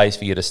easy place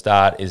for you to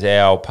start is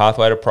our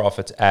Pathway to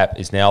Profits app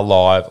is now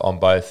live on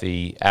both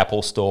the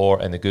Apple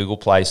Store and the Google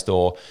Play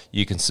Store.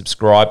 You can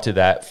subscribe to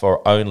that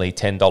for only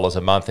 $10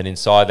 a month. And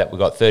inside that, we've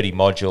got 30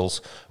 modules,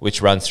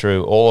 which run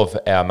through all of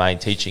our main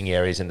teaching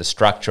areas and the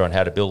structure on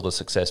how to build a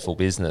successful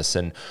business.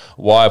 And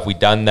why have we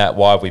done that?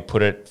 Why have we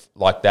put it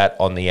like that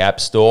on the App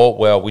Store?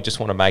 Well, we just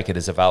want to make it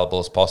as available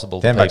as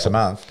possible. $10 a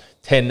month.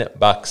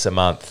 $10 a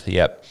month.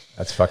 Yep.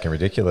 That's fucking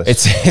ridiculous.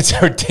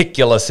 It's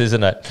ridiculous,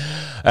 isn't it?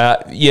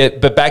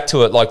 But back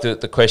to it, like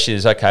the question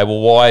is, okay,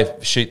 well, why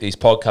shoot these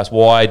podcasts?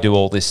 Why do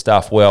all this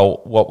stuff?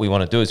 Well, what we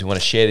want to do is we want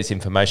to share this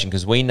information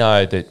because we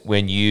know that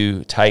when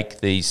you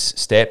take these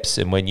steps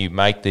and when you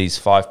make these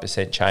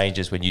 5%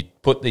 changes, when you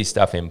put these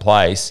stuff in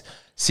place,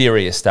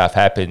 serious stuff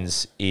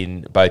happens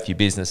in both your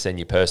business and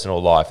your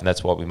personal life, and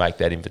that's why we make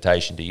that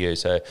invitation to you.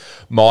 So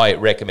my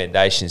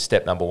recommendation is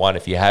step number one,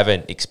 if you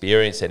haven't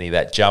experienced any of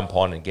that, jump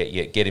on and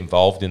get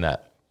involved in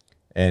that.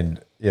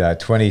 And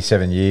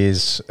 27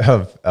 years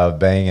of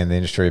being in the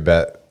industry,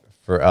 but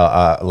for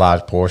a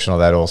large portion of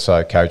that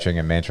also coaching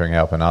and mentoring,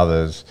 helping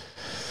others,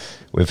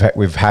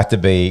 we've had to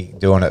be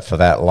doing it for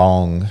that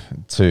long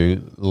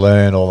to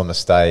learn all the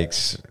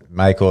mistakes,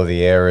 make all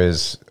the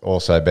errors,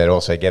 but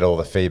also get all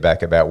the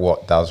feedback about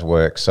what does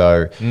work.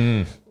 So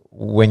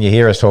when you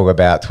hear us talk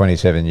about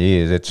 27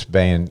 years, it's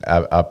been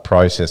a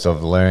process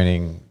of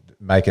learning,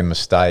 making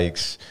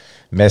mistakes,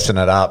 messing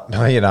it up,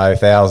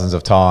 thousands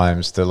of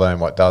times to learn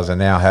what does. And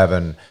now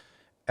having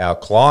our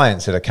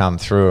clients that have come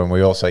through, and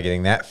we're also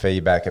getting that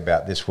feedback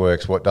about this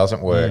works, what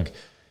doesn't work.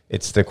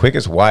 It's the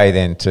quickest way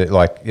then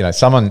to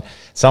someone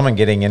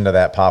getting into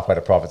that pathway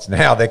to profits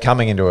now, they're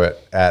coming into it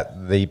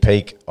at the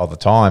peak of the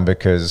time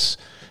because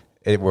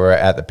we're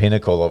at the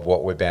pinnacle of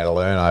what we've been able to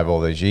learn over all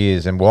these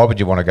years. And why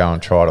would you want to go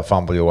and try to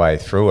fumble your way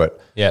through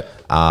it? Yeah.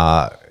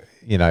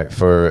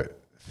 For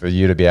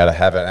you to be able to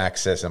have an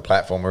access and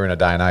platform, we're in a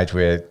day and age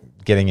where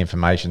getting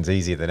information is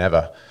easier than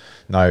ever.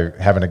 No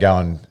having to go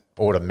and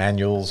order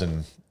manuals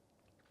and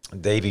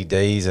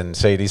DVDs and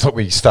CDs like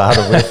we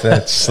started with.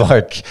 It's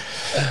like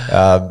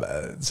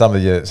some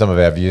of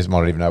our viewers might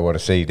not even know what a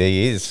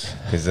CD is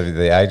because of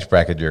the age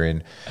bracket you're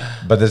in.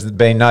 But there's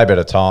been no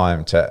better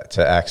time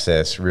to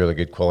access really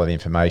good quality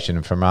information.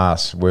 And from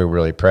us, we're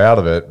really proud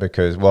of it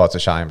because, well, it's a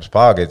shameless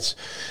plug.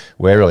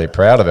 We're really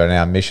proud of it, and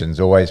our mission's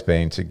always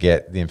been to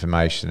get the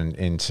information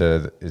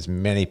into as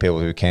many people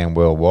who can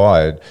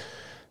worldwide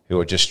who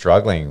are just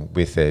struggling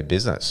with their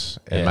business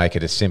and make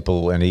it as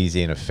simple and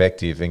easy and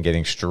effective and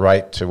getting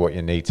straight to what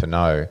you need to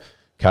know,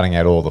 cutting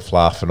out all the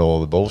fluff and all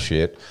the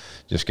bullshit,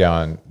 just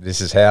going, this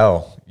is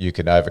how you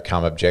can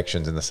overcome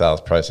objections in the sales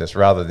process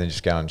rather than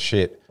just going,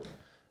 shit,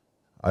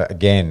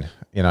 again,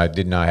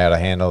 didn't know how to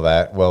handle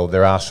that. Well,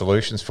 there are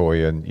solutions for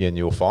you and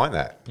you'll find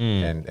that.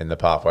 And the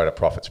Pathway to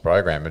Profits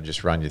program will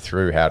just run you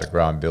through how to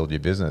grow and build your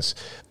business.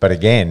 But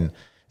again,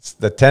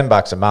 the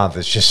 $10 a month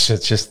is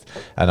just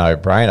a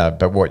no-brainer.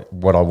 But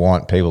what I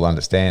want people to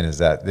understand is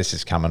that this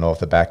is coming off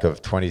the back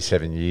of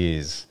 27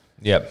 years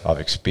of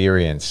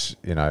experience,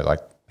 like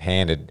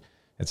handed.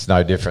 It's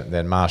no different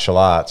than martial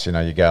arts.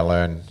 You go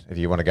learn, if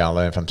you want to go and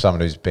learn from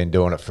someone who's been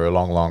doing it for a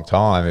long, long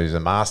time, who's a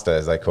master,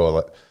 as they call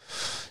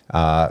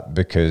it,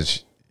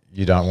 because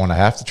you don't want to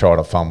have to try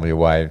to fumble your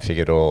way and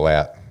figure it all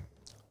out.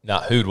 No,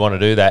 who'd want to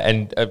do that?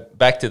 And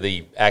back to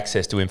the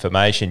access to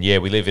information. Yeah,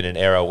 we live in an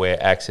era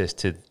where access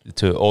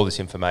to all this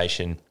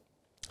information,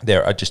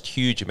 there are just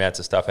huge amounts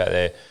of stuff out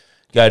there.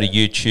 Go to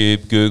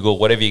YouTube, Google,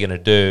 whatever you're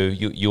going to do,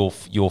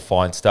 you'll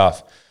find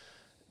stuff.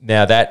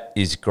 Now that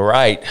is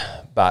great,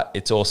 but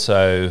it's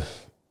also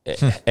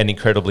an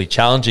incredibly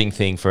challenging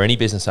thing for any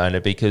business owner,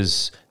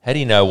 because how do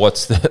you know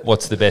what's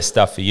the best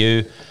stuff for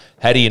you?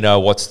 How do you know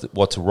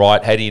what's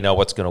right? How do you know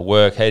what's going to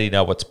work? How do you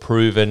know what's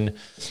proven?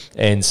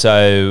 And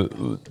so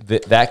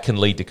that can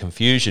lead to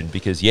confusion,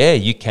 because,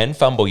 you can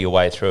fumble your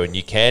way through and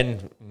you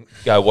can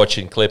go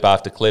watching clip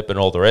after clip and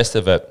all the rest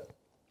of it.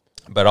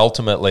 But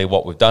ultimately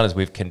what we've done is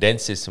we've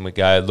condensed this and we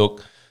go,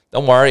 look,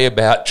 don't worry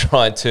about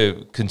trying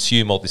to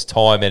consume all this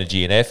time,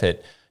 energy and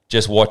effort.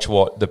 Just watch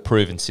what the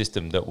proven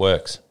system that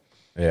works.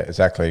 Yeah,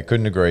 exactly.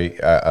 Couldn't agree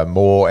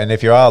more. And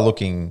if you are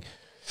looking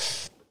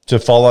to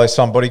follow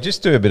somebody,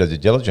 just do a bit of due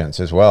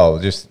diligence as well.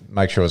 Just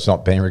make sure it's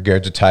not being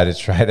regurgitated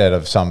straight out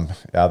of some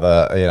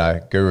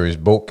other, guru's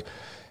book,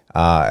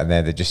 and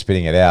then they're just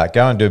spitting it out.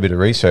 Go and do a bit of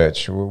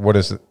research. What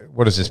is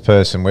this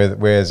person?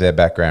 Where's their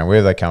background?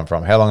 Where do they come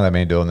from? How long have they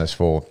been doing this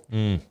for?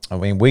 I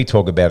mean, we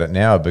talk about it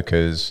now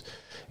because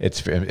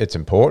it's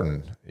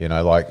important.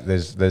 Like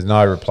there's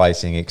no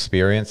replacing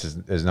experience.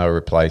 There's no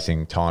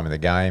replacing time in the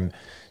game.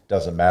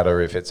 Doesn't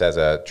matter if it's as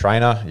a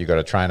trainer. You've got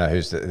a trainer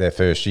who's their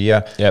first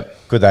year.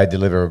 Yep. Could they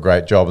deliver a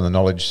great job in the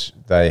knowledge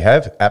they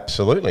have?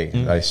 Absolutely.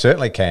 They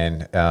certainly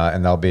can,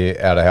 and they'll be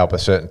able to help a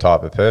certain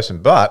type of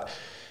person. But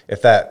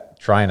if that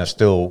trainer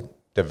still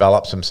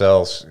develops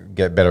themselves,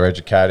 get better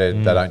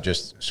educated, they don't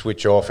just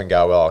switch off and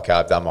go, well, okay,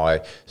 I've done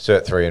my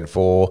Cert 3 and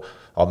 4.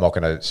 I'm not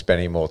going to spend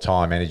any more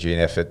time, energy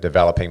and effort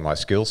developing my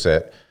skill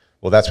set.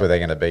 Well, that's where they're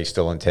going to be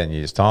still in 10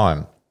 years'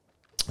 time.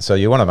 So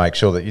you want to make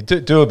sure that you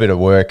do a bit of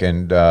work,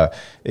 and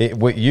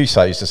what you used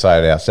to say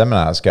at our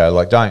seminars,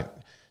 don't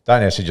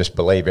actually just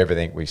believe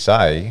everything we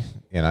say.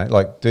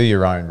 Do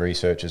your own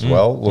research as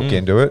well. Look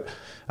into it.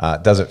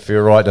 Does it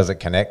feel right? Does it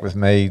connect with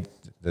me?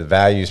 The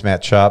values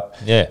match up.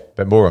 Yeah.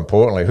 But more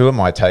importantly, who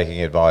am I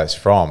taking advice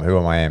from? Who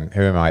am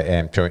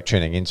I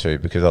tuning into?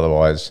 Because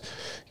otherwise,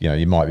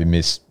 you might be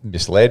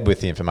misled with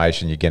the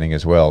information you're getting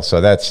as well.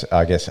 So that's,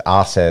 I guess,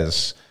 us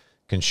as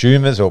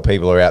consumers or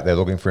people who are out there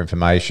looking for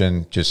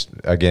information. Just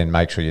again,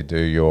 make sure you do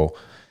your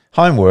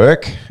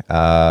homework.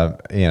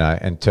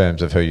 In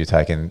terms of who you're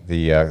taking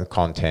the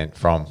content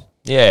from.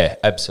 Yeah,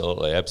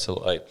 absolutely.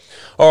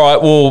 All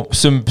right, well,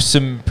 some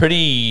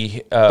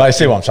pretty... They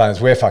see what I'm saying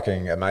is we're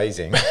fucking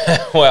amazing.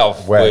 Well,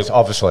 we're...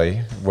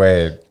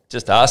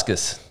 Just ask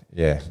us.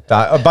 Yeah.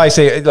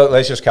 Basically, look,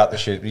 let's just cut the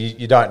shit.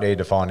 You don't need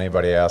to find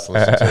anybody else to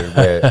listen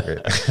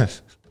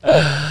to.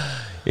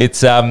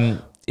 It's...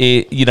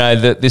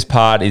 this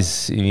part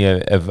is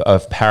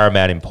of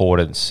paramount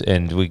importance,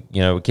 and we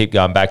keep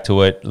going back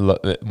to it.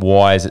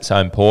 Why is it so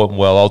important?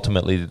 Well,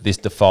 ultimately, this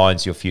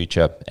defines your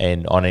future,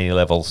 and on any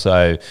level.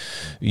 So,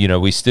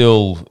 we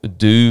still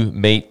do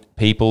meet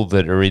people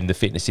that are in the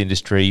fitness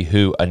industry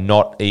who are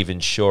not even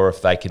sure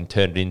if they can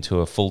turn it into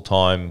a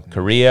full-time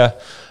career,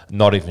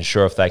 not even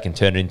sure if they can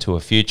turn it into a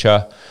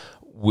future.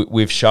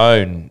 We've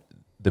shown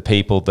the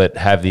people that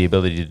have the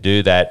ability to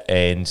do that,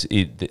 and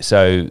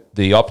so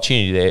the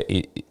opportunity there,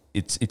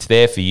 it's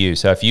there for you.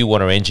 So if you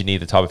want to engineer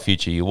the type of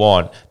future you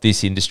want,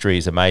 this industry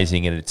is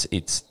amazing, and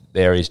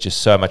there is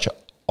just so much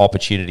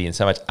opportunity and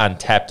so much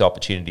untapped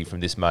opportunity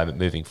from this moment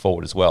moving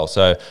forward as well.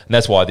 So, and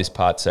that's why this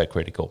part's so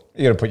critical.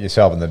 You got to put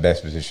yourself in the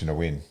best position to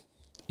win.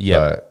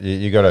 Yeah, so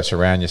you got to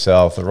surround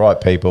yourself the right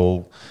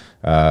people.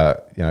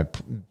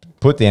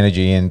 Put the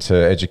energy into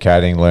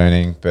educating,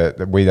 learning, but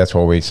that's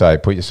what we say,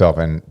 put yourself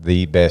in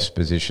the best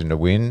position to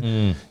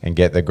win and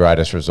get the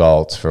greatest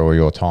results for all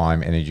your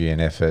time, energy and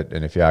effort.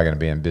 And if you are going to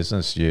be in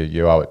business,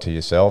 you owe it to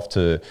yourself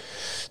to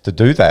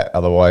do that.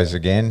 Otherwise,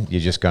 again, you're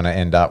just going to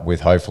end up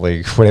with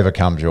hopefully whatever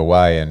comes your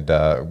way. And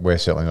we're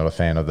certainly not a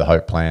fan of the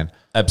hope plan.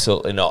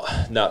 Absolutely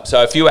not. No.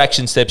 So a few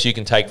action steps you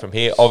can take from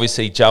here.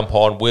 Obviously, jump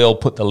on. We'll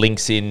put the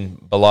links in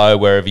below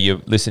wherever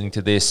you're listening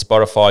to this,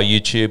 Spotify,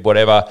 YouTube,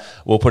 whatever.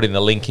 We'll put in the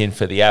link in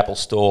for the Apple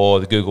Store,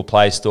 the Google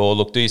Play Store.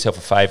 Look, do yourself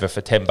a favor for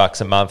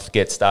 $10 a month.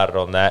 Get started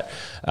on that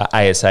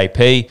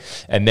ASAP.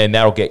 And then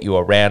that'll get you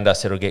around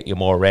us. It'll get you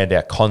more around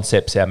our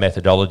concepts, our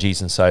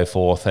methodologies and so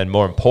forth. And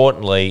more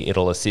importantly,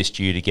 it'll assist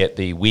you to get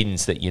the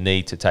wins that you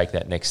need to take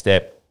that next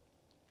step.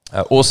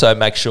 Also,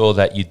 make sure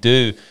that you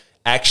do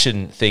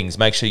action things.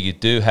 Make sure you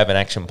do have an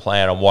action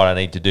plan on what I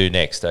need to do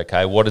next,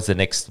 okay? What is the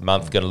next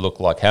month going to look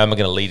like? How am I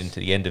going to lead into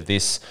the end of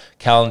this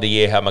calendar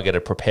year? How am I going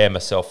to prepare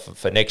myself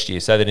for next year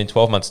so that in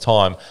 12 months'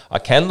 time, I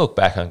can look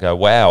back and go,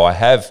 wow, I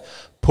have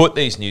put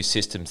these new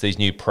systems, these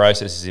new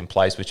processes in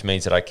place, which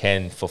means that I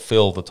can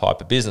fulfill the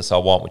type of business I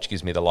want, which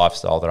gives me the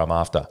lifestyle that I'm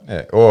after.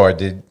 Yeah. Or I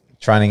did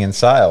training in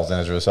sales, and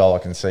as a result,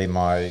 I can see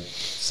my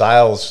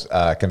sales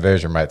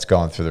conversion rate's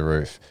gone through the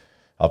roof.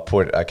 I've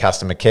put a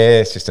customer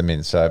care system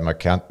in, so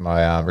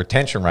my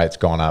retention rate's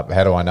gone up.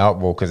 How do I know it?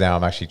 Well, because now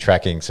I'm actually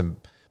tracking some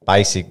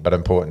basic but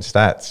important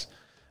stats.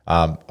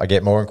 I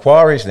get more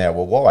inquiries now.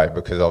 Well, why?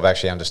 Because I've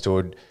actually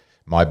understood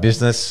my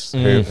business,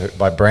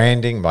 my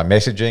branding, my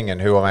messaging, and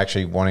who I'm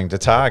actually wanting to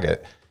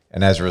target.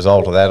 And as a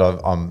result of that,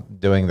 I'm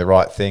doing the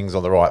right things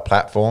on the right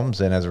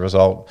platforms, and as a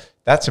result,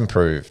 that's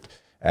improved.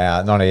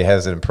 Not only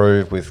has it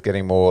improved with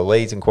getting more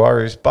leads,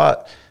 inquiries,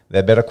 but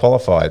they're better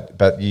qualified.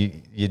 But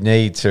you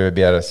need to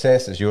be able to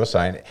assess, as you're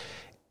saying,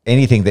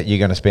 anything that you're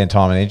going to spend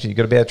time and energy, you've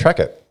got to be able to track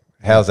it.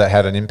 How's that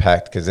had an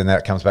impact? Because then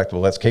that comes back to,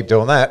 well, let's keep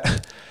doing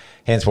that.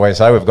 Hence why I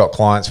say we've got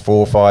clients 4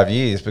 or 5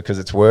 years because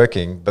it's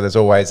working, but there's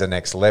always a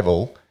next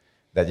level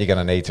that you're going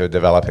to need to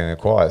develop and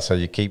acquire. So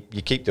you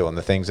keep doing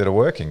the things that are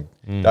working.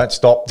 Don't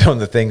stop doing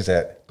the things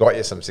that got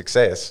you some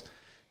success.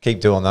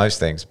 Keep doing those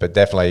things, but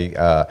definitely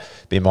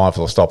be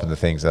mindful of stopping the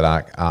things that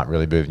aren't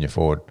really moving you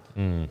forward.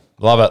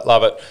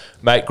 Love it,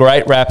 mate.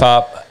 Great wrap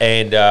up,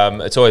 and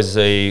it's always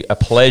a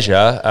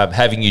pleasure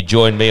having you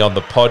join me on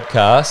the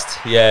podcast.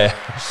 Yeah,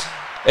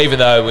 even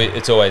though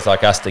it's always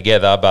like us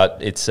together, but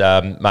it's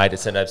mate,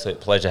 it's an absolute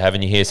pleasure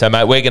having you here. So,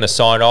 mate, we're going to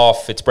sign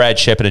off. It's Brad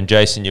Shepherd and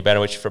Jason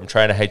Ubanowicz from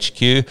Trainer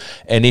HQ,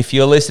 and if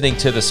you're listening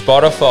to the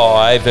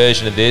Spotify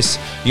version of this,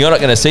 you're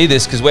not going to see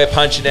this because we're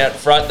punching out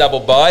front double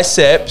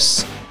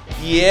biceps.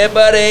 Yeah,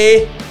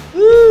 buddy.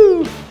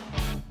 Woo!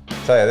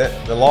 So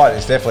the light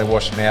is definitely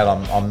washing me out.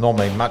 I'm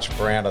normally much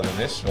browner than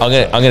this.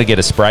 I'm gonna get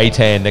a spray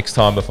tan next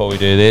time before we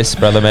do this,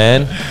 brother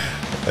man.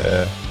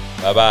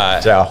 Bye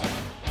bye. Ciao.